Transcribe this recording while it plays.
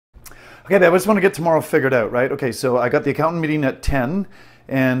Okay, I just want to get tomorrow figured out, right? Okay, so I got the accountant meeting at 10,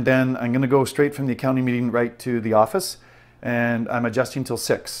 and then I'm going to go straight from the accounting meeting right to the office, and I'm adjusting till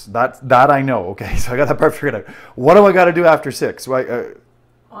 6. That I know. Okay, so I got that part figured out. What do I got to do after 6? Right,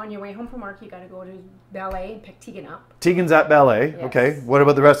 on your way home from work, you got to go to ballet and pick Tegan up. Tegan's at ballet. Yes. Okay, what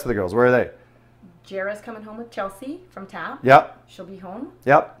about the rest of the girls? Where are they? Jara's coming home with Chelsea from TAP. Yep. She'll be home.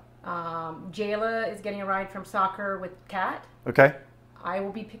 Yep. Jayla is getting a ride from soccer with Kat. Okay. I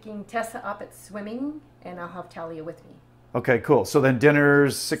will be picking Tessa up at swimming, and I'll have Talia with me. Okay, cool. So then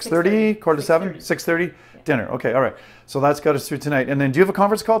dinner's 6:30, quarter to 7? 6:30? Yeah. Dinner. Okay, all right. So that's got us through tonight. And then do you have a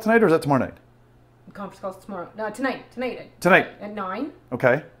conference call tonight, or is that tomorrow night? The conference call's tomorrow. No, tonight. Tonight. At 9.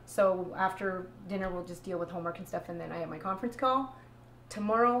 Okay. So after dinner, we'll just deal with homework and stuff, and then I have my conference call.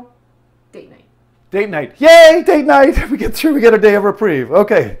 Tomorrow, date night. Date night. Yay, date night. We get through, we get a day of reprieve.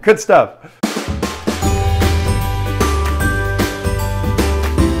 Okay, good stuff.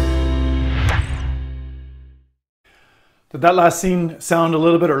 Did that last scene sound a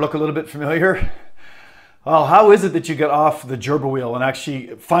little bit or look a little bit familiar? Well, how is it that you get off the gerbil wheel and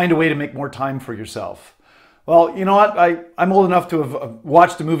actually find a way to make more time for yourself? Well, you know what? I'm old enough to have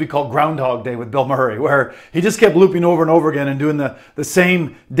watched a movie called Groundhog Day with Bill Murray, where he just kept looping over and over again and doing the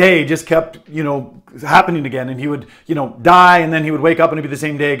same day, just kept, happening again. And he would, die, and then he would wake up and it'd be the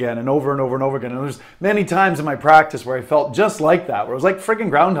same day again, and over and over and over again. And there's many times in my practice where I felt just like that, where it was like friggin'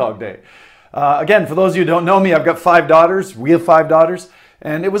 Groundhog Day. Again, for those of you who don't know me, I've got 5 daughters. We have 5 daughters.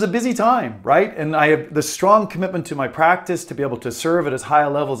 And it was a busy time, right? And I have the strong commitment to my practice to be able to serve at as high a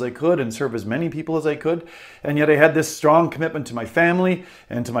level as I could and serve as many people as I could. And yet I had this strong commitment to my family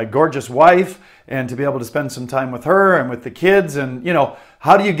and to my gorgeous wife and to be able to spend some time with her and with the kids. And,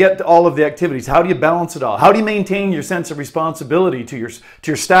 how do you get to all of the activities? How do you balance it all? How do you maintain your sense of responsibility to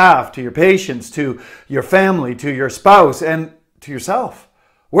your staff, to your patients, to your family, to your spouse, and to yourself?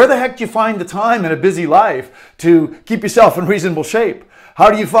 Where the heck do you find the time in a busy life to keep yourself in reasonable shape? How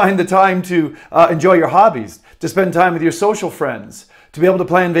do you find the time to enjoy your hobbies, to spend time with your social friends, to be able to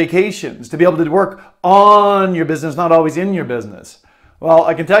plan vacations, to be able to work on your business, not always in your business? Well,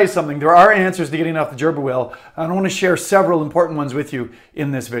 I can tell you something. There are answers to getting off the gerbil wheel, and I want to share several important ones with you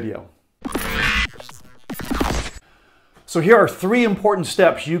in this video. So here are 3 important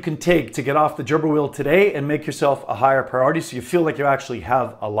steps you can take to get off the gerbil wheel today and make yourself a higher priority so you feel like you actually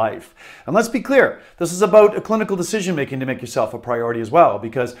have a life. And let's be clear, this is about a clinical decision making to make yourself a priority as well,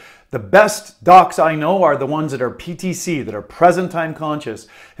 because the best docs I know are the ones that are PTC, that are present time conscious.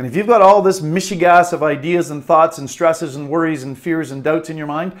 And if you've got all this mishigas of ideas and thoughts and stresses and worries and fears and doubts in your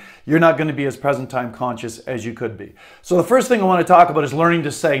mind, you're not going to be as present time conscious as you could be. So the first thing I want to talk about is learning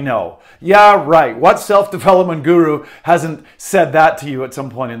to say no. Yeah, right. What self-development guru hasn't said that to you at some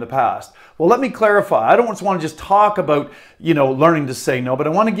point in the past? Well, let me clarify. I don't want to just talk about, learning to say no, but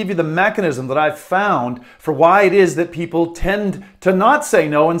I want to give you the mechanism that I've found for why it is that people tend to not say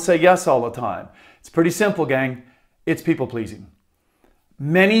no and say yes all the time. It's pretty simple, gang. It's people pleasing.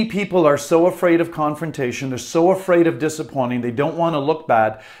 Many people are so afraid of confrontation, they're so afraid of disappointing, they don't want to look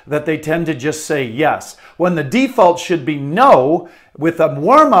bad, that they tend to just say yes, when the default should be no, with a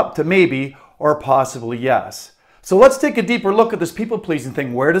warm-up to maybe or possibly yes. So let's take a deeper look at this people-pleasing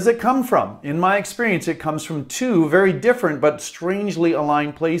thing. Where does it come from? In my experience, it comes from 2 very different but strangely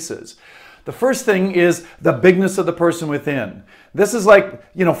aligned places. The first thing is the bigness of the person within. This is like,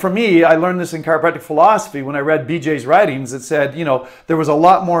 for me, I learned this in chiropractic philosophy when I read BJ's writings that said, there was a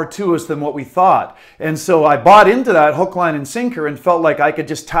lot more to us than what we thought. And so I bought into that hook, line, and sinker and felt like I could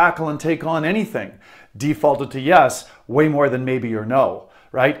just tackle and take on anything. Defaulted to yes, way more than maybe or no.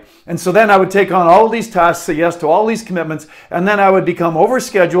 Right? And so then I would take on all of these tasks, say yes to all these commitments, and then I would become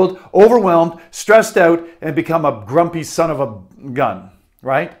overscheduled, overwhelmed, stressed out, and become a grumpy son of a gun.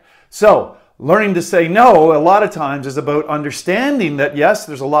 Right? So learning to say no a lot of times is about understanding that yes,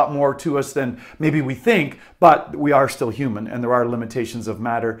 there's a lot more to us than maybe we think, but we are still human and there are limitations of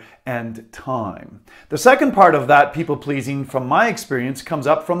matter and time. The second part of that people pleasing from my experience comes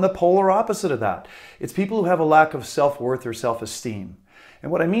up from the polar opposite of that. It's people who have a lack of self-worth or self-esteem.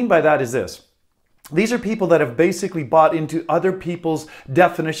 And what I mean by that is this. These are people that have basically bought into other people's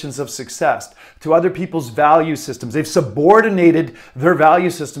definitions of success, to other people's value systems. They've subordinated their value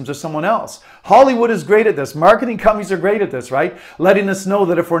systems to someone else. Hollywood is great at this. Marketing companies are great at this, right? Letting us know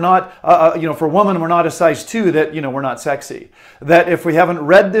that if we're not, for a woman, we're not a size 2, that, we're not sexy. That if we haven't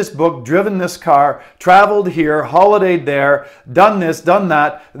read this book, driven this car, traveled here, holidayed there, done this, done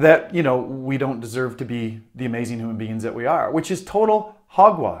that, that, we don't deserve to be the amazing human beings that we are, which is total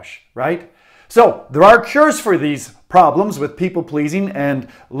hogwash, right? So there are cures for these problems with people pleasing and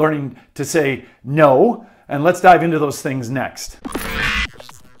learning to say no. And let's dive into those things next.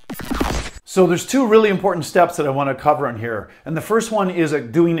 So there's two really important steps that I want to cover in here. And the first one is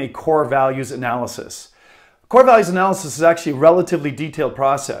doing a core values analysis. Core values analysis is actually a relatively detailed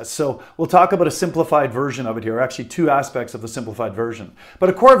process. So we'll talk about a simplified version of it here, actually two aspects of the simplified version. But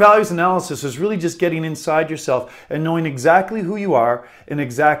a core values analysis is really just getting inside yourself and knowing exactly who you are and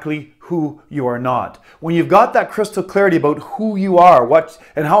exactly who you are not. When you've got that crystal clarity about who you are, what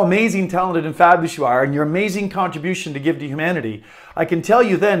and how amazing, talented, and fabulous you are, and your amazing contribution to give to humanity, I can tell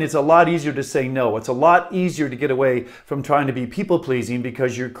you then it's a lot easier to say no. It's a lot easier to get away from trying to be people-pleasing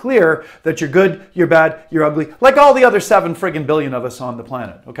because you're clear that you're good, you're bad, you're ugly, like all the other 7 friggin' billion of us on the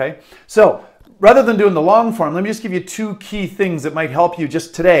planet, okay? So rather than doing the long form, let me just give you two key things that might help you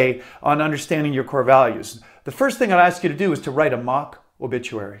just today on understanding your core values. The first thing I'd ask you to do is to write a mock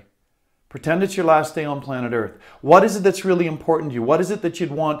obituary. Pretend it's your last day on planet Earth. What is it that's really important to you? What is it that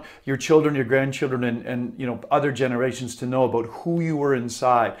you'd want your children, your grandchildren, and other generations to know about who you were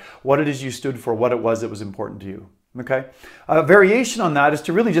inside, what it is you stood for, what it was that was important to you? Okay? A variation on that is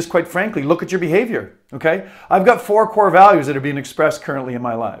to really just, quite frankly, look at your behavior. Okay? I've got 4 core values that are being expressed currently in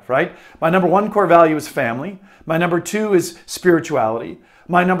my life, right? My number 1 core value is family. My number 2 is spirituality.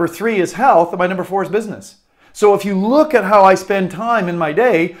 My number 3 is health. And my number 4 is business. So if you look at how I spend time in my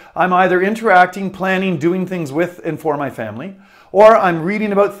day, I'm either interacting, planning, doing things with and for my family, or I'm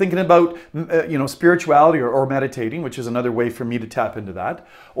reading about, thinking about, spirituality or meditating, which is another way for me to tap into that.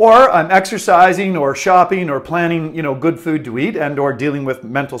 Or I'm exercising or shopping or planning, good food to eat and or dealing with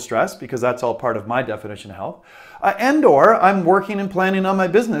mental stress, because that's all part of my definition of health. And or I'm working and planning on my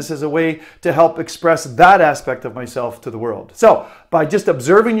business as a way to help express that aspect of myself to the world. So by just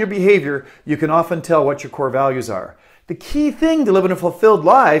observing your behavior, you can often tell what your core values are. The key thing to living a fulfilled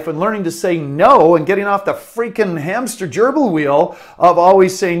life and learning to say no and getting off the freaking hamster gerbil wheel of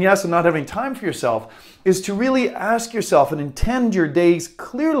always saying yes and not having time for yourself is to really ask yourself and intend your days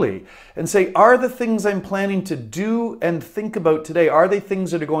clearly and say, are the things I'm planning to do and think about today, are they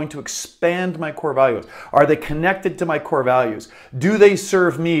things that are going to expand my core values? Are they connected to my core values? Do they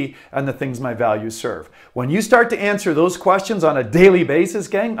serve me and the things my values serve? When you start to answer those questions on a daily basis,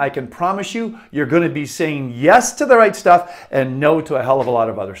 gang, I can promise you, you're going to be saying yes to the right stuff and no to a hell of a lot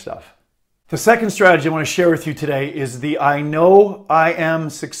of other stuff. The second strategy I want to share with you today is the I know I am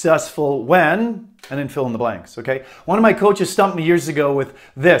successful when, and then fill in the blanks, okay? One of my coaches stumped me years ago with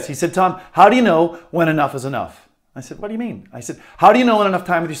this. He said, Tom, how do you know when enough is enough? I said, what do you mean? I said, how do you know when enough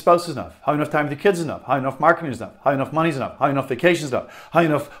time with your spouse is enough? How enough time with your kids is enough? How enough marketing is enough? How enough money is enough? How enough vacations is enough? How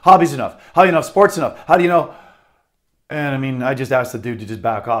enough hobbies is enough? How enough sports is enough? How do you know? And I just asked the dude to just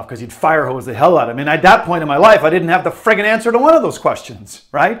back off because he'd fire hose the hell out of me. And at that point in my life, I didn't have the friggin' answer to one of those questions,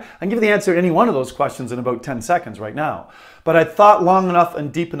 right? I can give you the answer to any one of those questions in about 10 seconds right now. But I thought long enough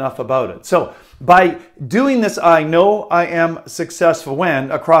and deep enough about it. So by doing this, I know I am successful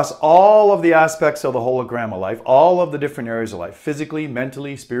when, across all of the aspects of the hologram of life, all of the different areas of life, physically,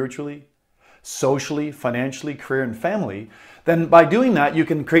 mentally, spiritually, socially, financially, career, and family, then by doing that, you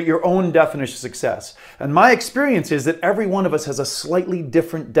can create your own definition of success. And my experience is that every one of us has a slightly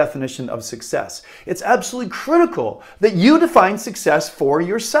different definition of success. It's absolutely critical that you define success for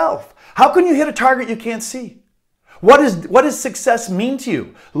yourself. How can you hit a target you can't see? What does success mean to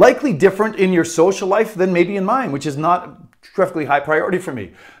you? Likely different in your social life than maybe in mine, which is not terrifically high priority for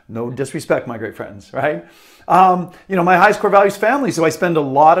me. No disrespect, my great friends, right? My highest core value is family, so I spend a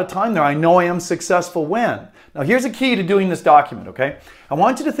lot of time there. I know I am successful when. Now, here's a key to doing this document, okay? I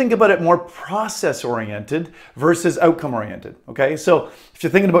want you to think about it more process-oriented versus outcome-oriented, okay? So if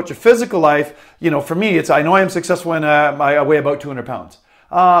you're thinking about your physical life, for me, it's I know I am successful when I weigh about 200 pounds.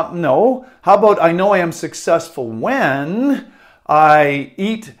 No. How about I know I am successful when I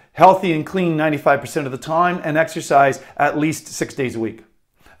eat healthy and clean 95% of the time and exercise at least 6 days a week?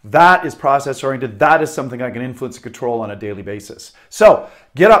 That is process-oriented. That is something I can influence and control on a daily basis. So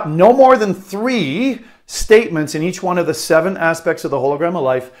get up no more than 3 statements in each one of the 7 aspects of the hologram of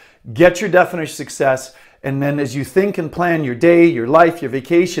life. Get your definition of success. And then as you think and plan your day, your life, your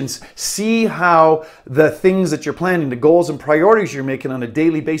vacations, see how the things that you're planning, the goals and priorities you're making on a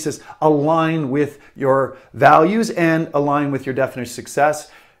daily basis align with your values and align with your definition of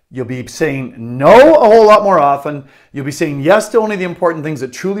success. You'll be saying no a whole lot more often. You'll be saying yes to only the important things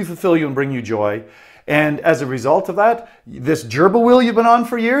that truly fulfill you and bring you joy. And as a result of that, this gerbil wheel you've been on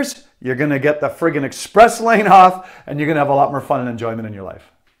for years, you're going to get the friggin' express lane off and you're going to have a lot more fun and enjoyment in your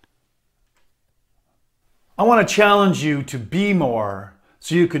life. I want to challenge you to be more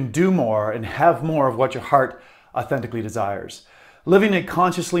so you can do more and have more of what your heart authentically desires. Living a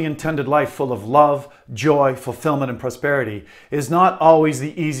consciously intended life full of love, joy, fulfillment, and prosperity is not always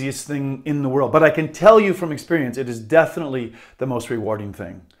the easiest thing in the world, but I can tell you from experience, it is definitely the most rewarding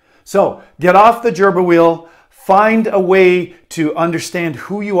thing. So get off the gerbil wheel. Find a way to understand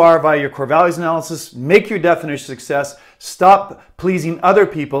who you are via your core values analysis. Make your definition of success. Stop pleasing other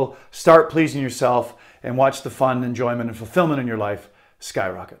people. Start pleasing yourself, and watch the fun, enjoyment, and fulfillment in your life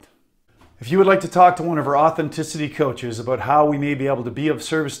skyrocket. If you would like to talk to one of our authenticity coaches about how we may be able to be of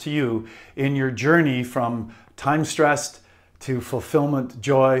service to you in your journey from time stressed to fulfillment,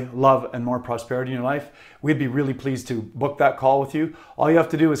 joy, love, and more prosperity in your life, we'd be really pleased to book that call with you. All you have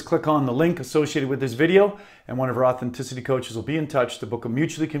to do is click on the link associated with this video, and one of our authenticity coaches will be in touch to book a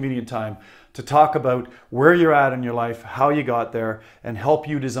mutually convenient time to talk about where you're at in your life, how you got there, and help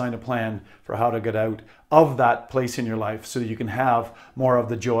you design a plan for how to get out of that place in your life so that you can have more of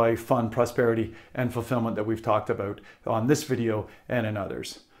the joy, fun, prosperity, and fulfillment that we've talked about on this video and in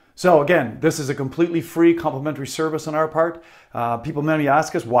others. So again, this is a completely free complimentary service on our part. People many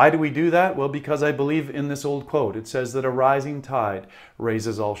ask us, why do we do that? Well, because I believe in this old quote. It says that a rising tide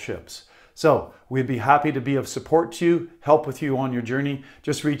raises all ships. So we'd be happy to be of support to you, help with you on your journey.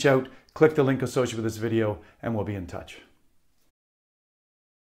 Just reach out, click the link associated with this video, and we'll be in touch.